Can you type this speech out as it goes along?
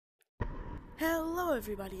Hello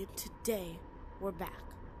everybody, and today we're back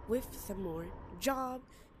with some more job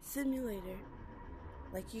simulator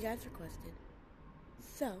like you guys requested.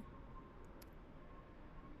 So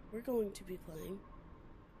we're going to be playing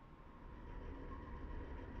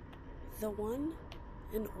the one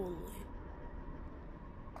and only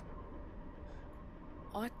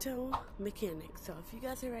auto mechanic. So if you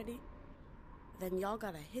guys are ready, then y'all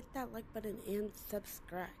gotta hit that like button and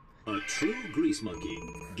subscribe. A true grease monkey.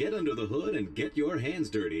 Get under the hood and get your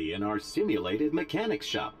hands dirty in our simulated mechanics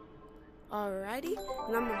shop. Alrighty,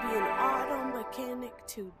 and I'm gonna be an auto mechanic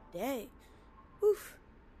today. Oof.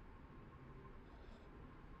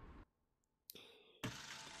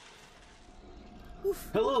 Oof.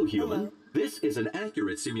 Hello, human. Hello. This is an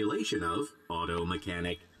accurate simulation of auto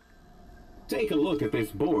mechanic. Take a look at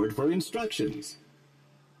this board for instructions.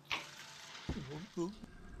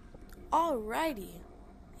 Alrighty,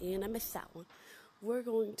 and I missed that one. We're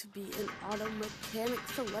going to be an auto mechanic,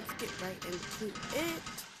 so let's get right into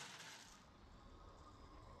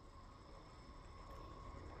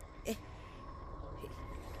it.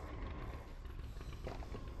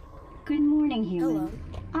 Good morning, human.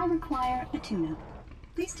 Hello. I require a tune-up.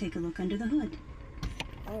 Please take a look under the hood.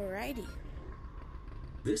 Alrighty.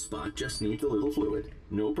 This spot just needs a little fluid.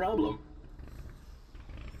 No problem.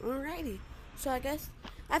 Alrighty. So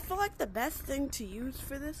I feel like the best thing to use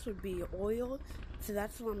for this would be oil. So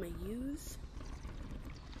that's what I'm going to use.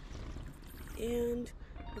 And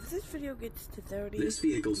if this video gets to 30... This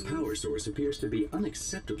vehicle's power source appears to be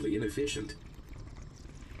unacceptably inefficient.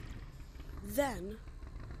 Then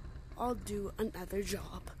I'll do another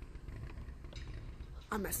job.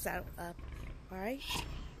 I'm going to set it up. Alright?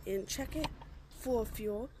 And check it. Full of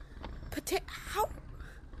fuel. How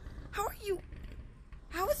are you...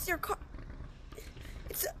 How is your car...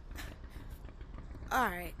 It's a...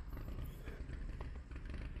 Alright.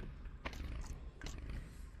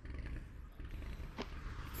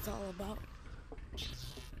 It's all about...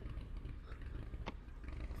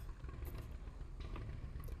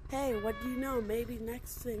 Hey, what do you know? Maybe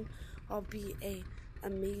next thing I'll be a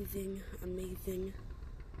amazing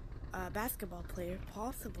basketball player.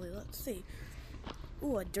 Possibly. Let's see.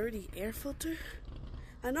 Ooh, a dirty air filter.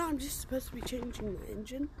 I know I'm just supposed to be changing the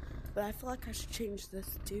engine, but I feel like I should change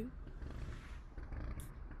this too.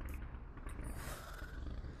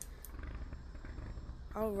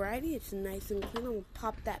 Alrighty, it's nice and clean. I'm gonna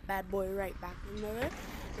pop that bad boy right back in there.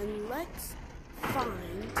 And let's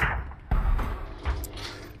find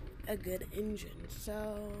a good engine.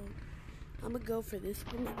 So I'm gonna go for this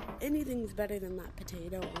one. Anything's better than that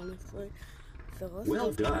potato, honestly. So let's Well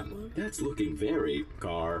go for that done. one. That's looking very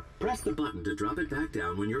car. Press the button to drop it back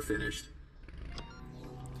down when you're finished.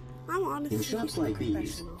 I'm honestly In shops like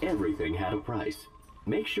these, professional. everything had a price.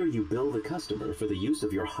 Make sure you bill the customer for the use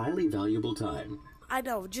of your highly valuable time. I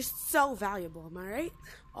know, just so valuable, am I right?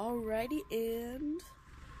 Alrighty, and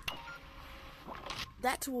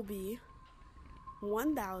that will be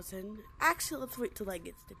 1,000. Actually, let's wait till that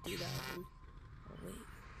gets to 2,000. Oh,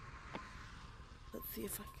 wait. Let's see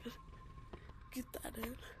if I can get that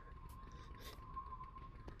in.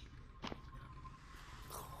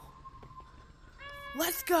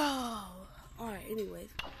 Let's go! Alright,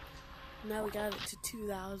 anyways. Now we got it to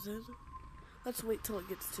 2,000. Let's wait till it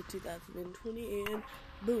gets to 2020 and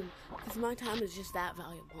boom. Because my time is just that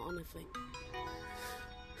valuable, honestly.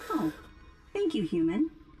 Oh, thank you,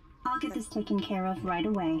 human. I'll get this taken care of right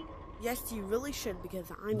away. Yes, you really should,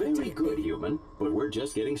 because I need to Very get good, paid. human, but we're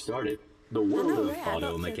just getting started. The world know, of right? I auto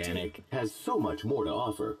thought so, mechanic has so much more to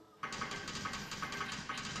offer.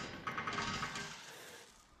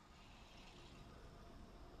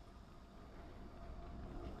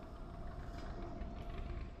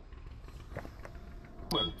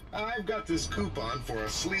 I've got this coupon for a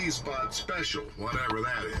Sleazebot special, whatever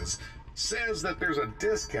that is. Says that there's a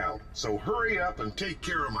discount, so hurry up and take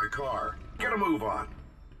care of my car. Get a move on.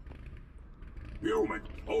 Human,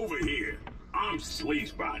 over here. I'm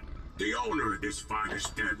Sleazebot, the owner of this fine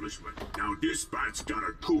establishment. Now, this spot's got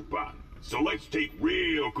a coupon, so let's take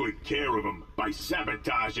real good care of him by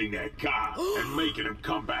sabotaging their car and making him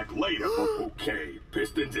come back later for bouquet.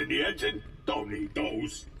 Pistons in the engine? Don't need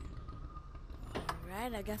those.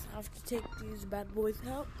 Alright, I guess I'll have to take these bad boys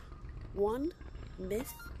out. 1,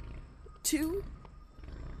 miss. 2,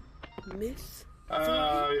 miss.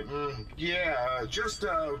 3. Yeah, just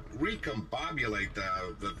recombobulate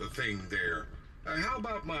the thing there. How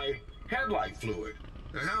about my headlight fluid?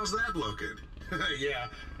 How's that looking? Yeah,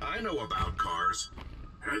 I know about cars.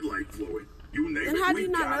 Headlight fluid? You name And it, how do we you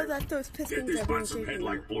not got know it. that those Get pistons this have been spot some taken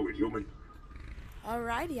headlight out? fluid, human.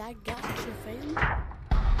 Alrighty, I got you, fam.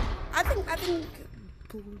 I think,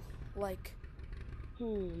 like,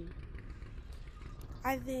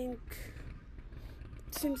 I think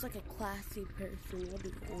seems like a classy person. We'll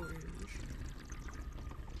do orange.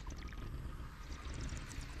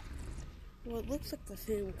 Well, it looks like the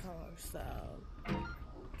same color, so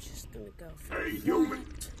just gonna go for Hey, that. human,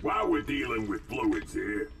 while we're dealing with fluids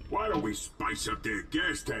here, why don't we spice up their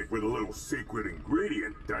gas tank with a little secret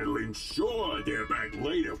ingredient that'll ensure they're back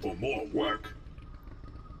later for more work?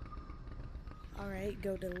 Alright,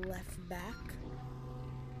 go to the left back.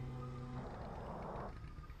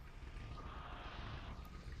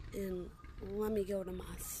 And let me go to my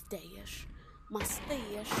stash. My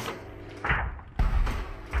stash.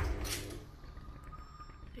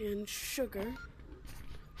 And sugar.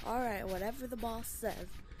 Alright, whatever the boss says.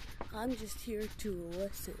 I'm just here to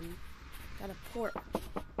listen. Gotta pour.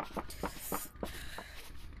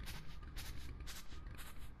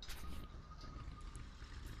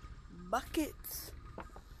 Buckets.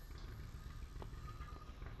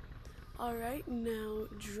 Alright, now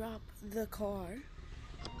drop the car.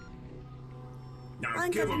 Now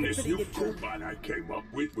give them this new coupon I came up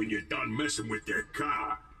with when you're done messing with their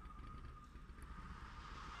car.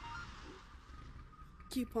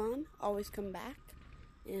 Coupon, always come back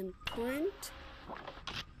and print.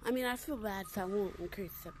 I mean, I feel bad, so I won't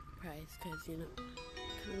increase the price because, you know,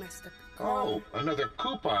 kind of messed up the car. Oh, another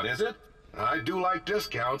coupon, is it? I do like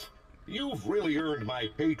discounts. You've really earned my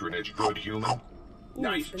patronage, good human.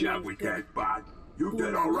 Nice job with that, bot. You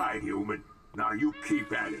did all right, human. Now you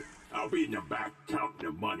keep at it. I'll be in the back counting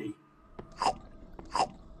the money.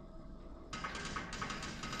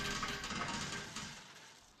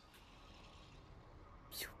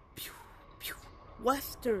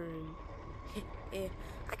 Western.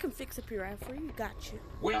 I can fix up your eye for you. Gotcha.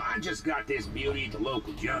 Well, I just got this beauty at the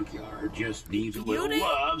local junkyard. Just needs a little Beauty?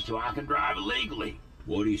 love so I can drive it legally.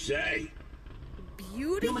 What do you say?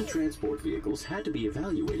 Beauty. Human transport vehicles had to be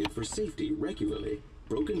evaluated for safety regularly.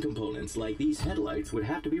 Broken components like these headlights would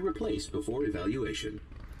have to be replaced before evaluation.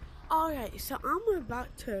 Alright, so I'm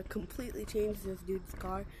about to completely change this dude's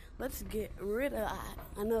car. Let's get rid of that.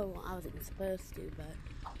 I know I wasn't supposed to, but...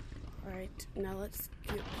 Alright, now let's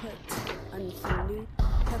put on some new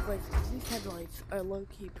headlights, because these headlights are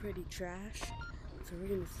low-key pretty trash. So we're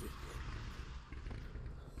gonna see.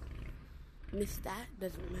 Missed that,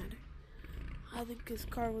 doesn't matter. I think his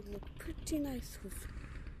car would look pretty nice with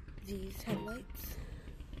these headlights.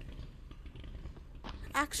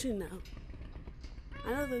 Actually, no.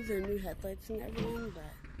 I know those are new headlights and everything,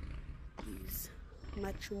 but these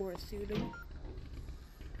much more suitable.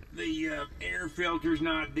 The air filter's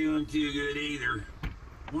not doing too good either.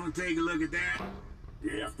 Want to take a look at that?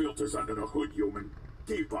 Yeah, filters under the hood, human.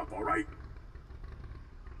 Keep up, all right?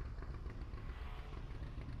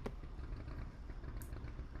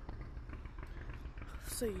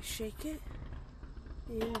 So you shake it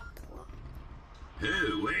and plop.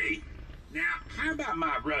 Oh, wait. Now, how about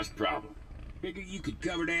my rust problem? Figure you could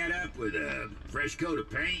cover that up with a fresh coat of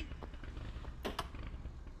paint?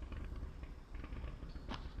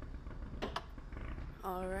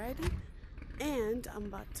 Alrighty. And I'm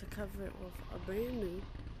about to cover it with a brand new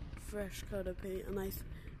fresh coat of paint, a nice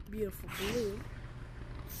beautiful blue.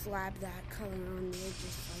 Slab that color on there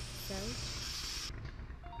just like so.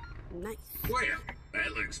 Nice. Well,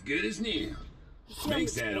 that looks good as new. See how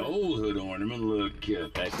Makes much that more- old hood ornament look And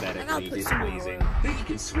I'll aesthetically put some more displeasing. oil. Think you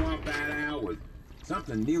can swap that out with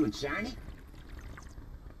something new and shiny?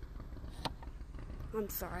 I'm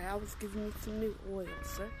sorry, I was giving you some new oil,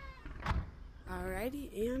 sir.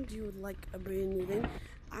 Alrighty, and you would like a brand new thing.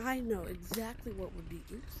 I know exactly what would be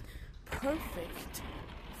perfect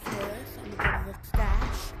for us. I'm gonna go to the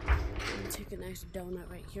stash and take a nice donut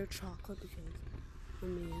right here, chocolate, because I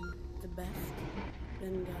mean the best.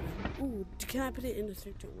 Then gotta, ooh, can I put it in a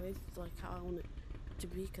certain way, like how I want it to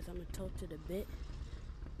be? Because I'm gonna tilt it a bit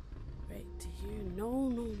right to here.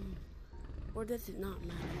 No. Or does it not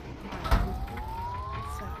matter?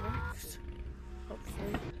 If that works,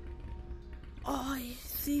 hopefully. Oh,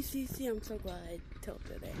 see, I'm so glad I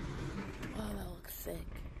tilted it. Oh, that looks sick.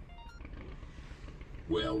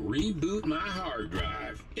 Well, reboot my hard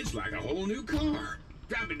drive. It's like a whole new car.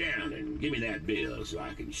 Drop it down and give me that bill so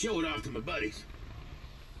I can show it off to my buddies.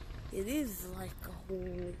 It is like a whole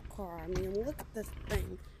new car. I mean, look at this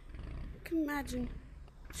thing. You can imagine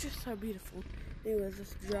just how beautiful. Anyways,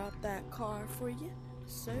 let's drop that car for you,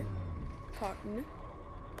 sir. Partner,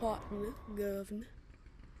 governor.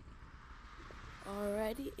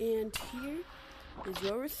 Alrighty, and here is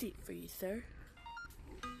your receipt for you, sir.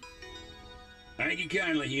 Thank you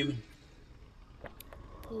kindly, human.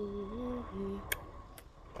 Mm-hmm.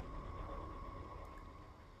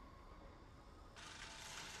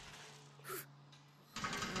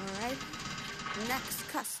 Next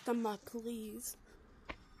customer, please.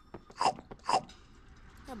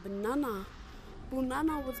 A banana.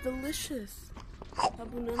 Banana was delicious. A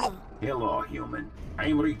banana. Hello, human. I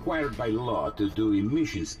am required by law to do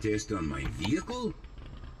emissions test on my vehicle.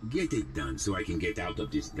 Get it done so I can get out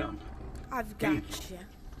of this dump. I've got you.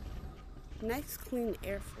 Nice clean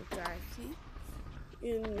air filter, I see.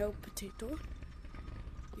 And no potato.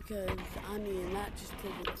 Because, I mean, that just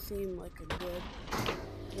doesn't seem like a good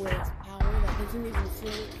with power. That doesn't even seem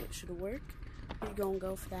like it should work. We're gonna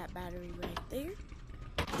go for that battery right there.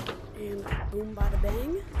 And boom, bada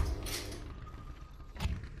bang.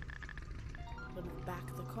 Put it back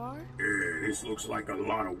of the car. This looks like a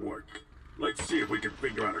lot of work. Let's see if we can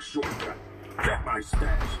figure out a shortcut. Check my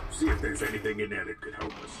stash. See if there's anything in there that could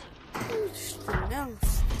help us. Ooh,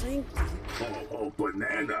 smells stinky. Oh,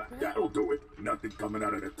 banana. That'll do it. Nothing coming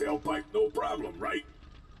out of the tailpipe, no problem, right?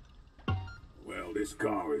 Well, this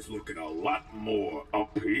car is looking a lot more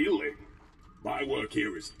appealing. My work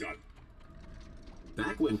here is done.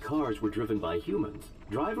 Back when cars were driven by humans,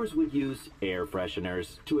 drivers would use air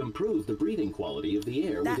fresheners to improve the breathing quality of the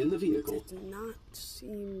air within the vehicle. That did not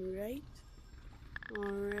seem right.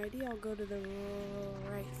 Alrighty, I'll go to the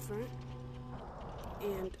right front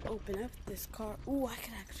and open up this car. Ooh, I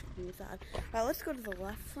can actually use that. Alright, let's go to the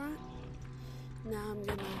left front. Now I'm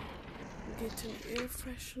gonna get an air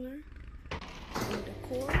freshener and a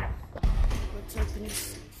cord. Let's open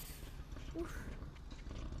this. Oof.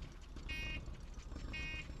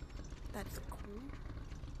 That's cool.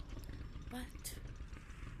 But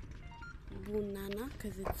banana,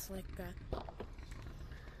 because it's like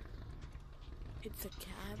it's a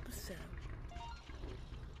cab, so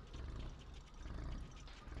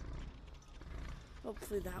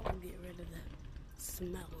hopefully that will get rid of the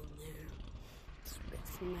smell in there. It's a bit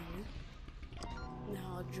smelly.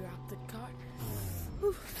 Now I'll drop the car.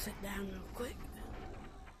 Ooh, sit down real quick.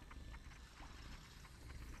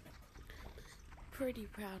 Pretty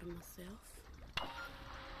proud of myself.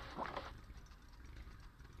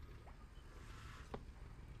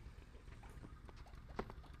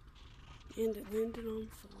 And it landed on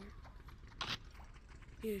the floor.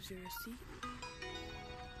 Here's your receipt.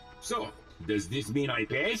 So, does this mean I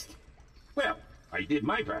passed? Well, I did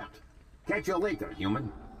my part. Catch you later,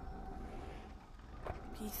 human.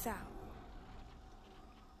 Peace out.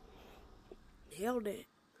 Nailed it.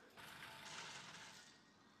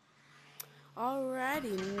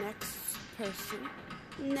 Alrighty, next person.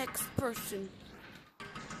 Next person.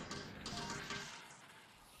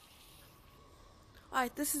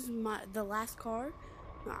 Alright, this is the last car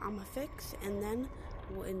I'm gonna fix, and then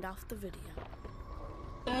we'll end off the video.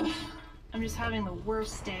 Ugh, I'm just having the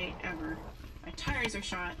worst day ever. My tires are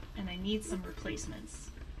shot, and I need some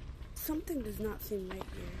replacements. Something does not seem right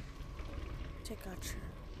here. Check out your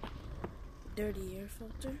dirty air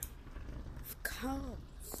filter. Of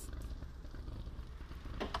course.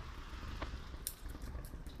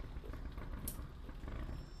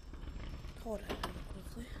 Hold on really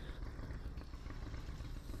quickly.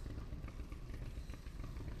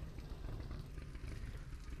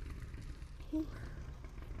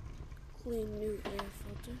 Clean new air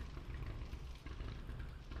filter.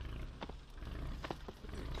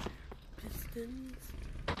 Pistons.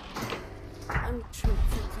 I'm trying to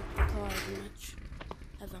fix up the car as much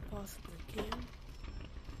as I possibly can.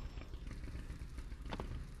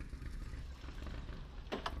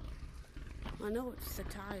 I know it's the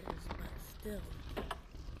tires, but still.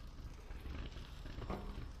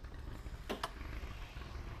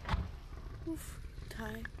 Oof,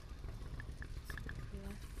 tie.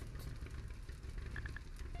 Left.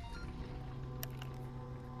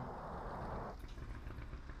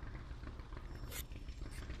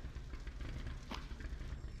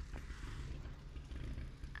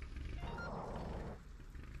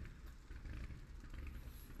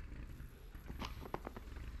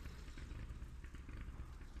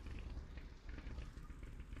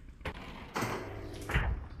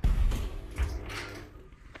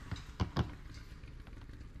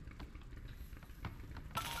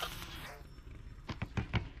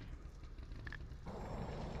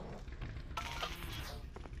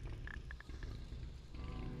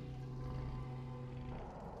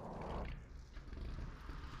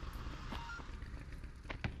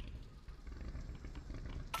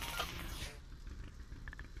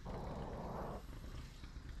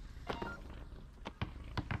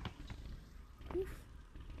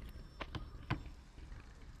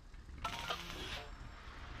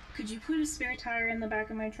 Could you put a spare tire in the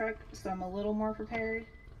back of my truck so I'm a little more prepared?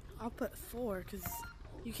 I'll put 4 because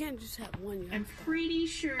you can't just have one. I'm pretty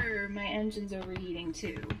sure my engine's overheating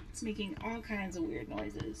too. It's making all kinds of weird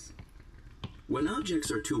noises. When objects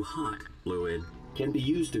are too hot, fluid can be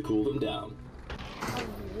used to cool them down. I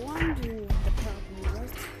was wondering what the problem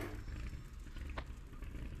was.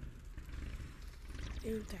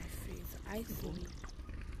 Anti-freeze icing.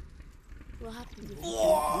 What happens if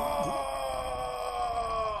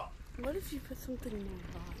what if you put something more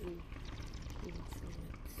rotten in the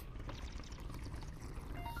fluids?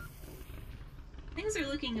 Things are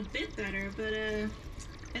looking a bit better, but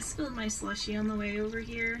I spilled my slushie on the way over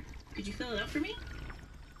here. Could you fill it up for me?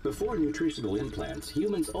 Before nutritional implants,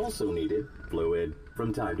 humans also needed fluid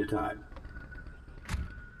from time to time.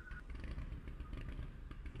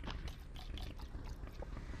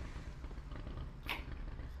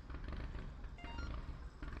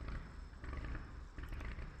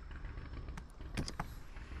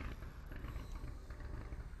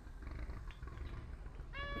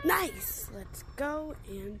 Nice! Let's go,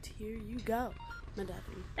 and here you go, Madame.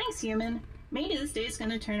 Thanks, human. Maybe this day's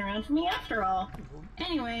gonna turn around for me after all.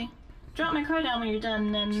 Anyway, drop my car down when you're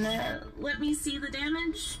done and let me see the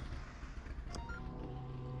damage.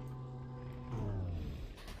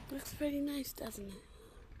 Looks pretty nice, doesn't it?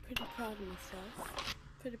 Pretty proud of myself.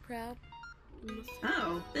 Pretty proud of myself.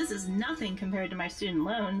 Oh, this is nothing compared to my student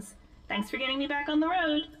loans. Thanks for getting me back on the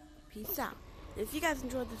road. Peace out. If you guys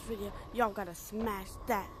enjoyed this video, y'all gotta smash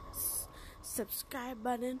that subscribe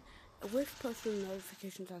button with post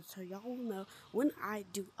notifications on so y'all will know when I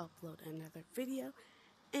do upload another video.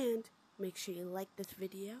 And make sure you like this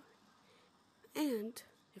video. And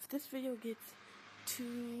if this video gets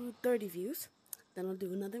to 30 views, then I'll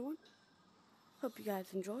do another one. Hope you guys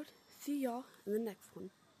enjoyed. See y'all in the next one.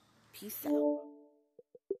 Peace out.